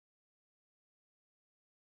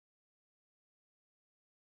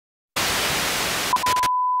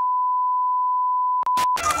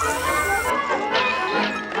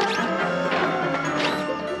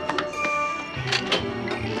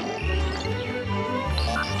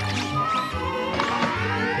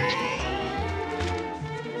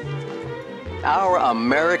Our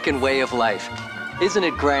American way of life. Isn't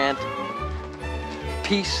it grand?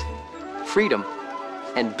 Peace, freedom,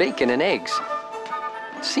 and bacon and eggs.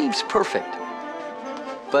 Seems perfect.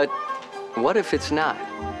 But what if it's not?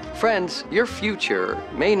 Friends, your future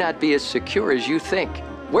may not be as secure as you think.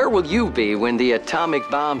 Where will you be when the atomic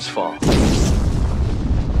bombs fall?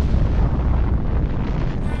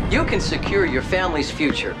 You can secure your family's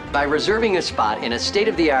future by reserving a spot in a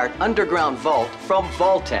state-of-the-art underground vault from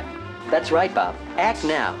Vaultec. That's right, Bob. Act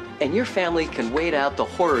now, and your family can wait out the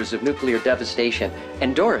horrors of nuclear devastation.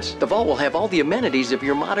 And Doris, the vault will have all the amenities of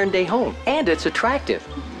your modern-day home, and it's attractive.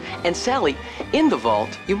 And Sally, in the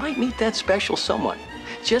vault, you might meet that special someone,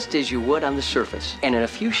 just as you would on the surface. And in a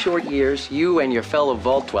few short years, you and your fellow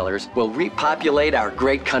vault dwellers will repopulate our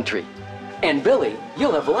great country. And Billy,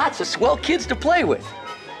 you'll have lots of swell kids to play with.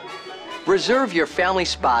 Reserve your family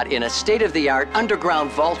spot in a state-of-the-art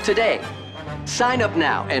underground vault today. Sign up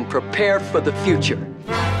now and prepare for the future.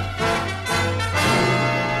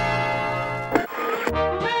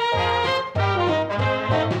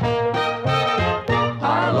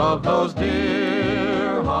 I love those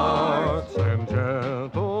dear hearts and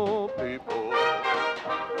gentle people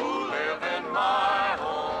who live in my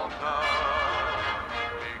hometown,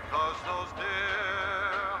 because those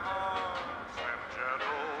dear hearts and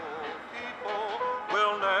gentle people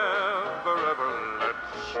will never ever let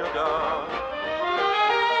you down.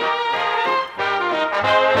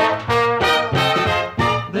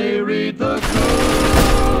 They read the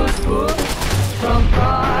good book from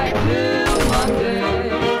Friday till Monday.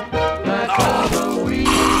 That's how the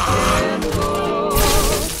weekend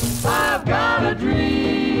goes. I've got a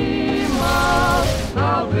dream of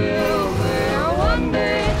I'll build there one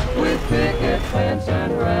day with picket fence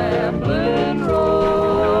and rambling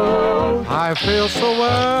road. I feel so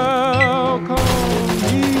welcome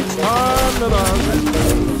each time that I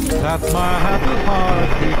return. That's my happy heart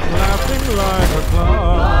keeps laughing like a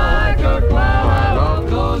cloud. Like a cloud. I love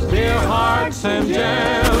those dear hearts and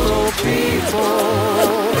gentle people.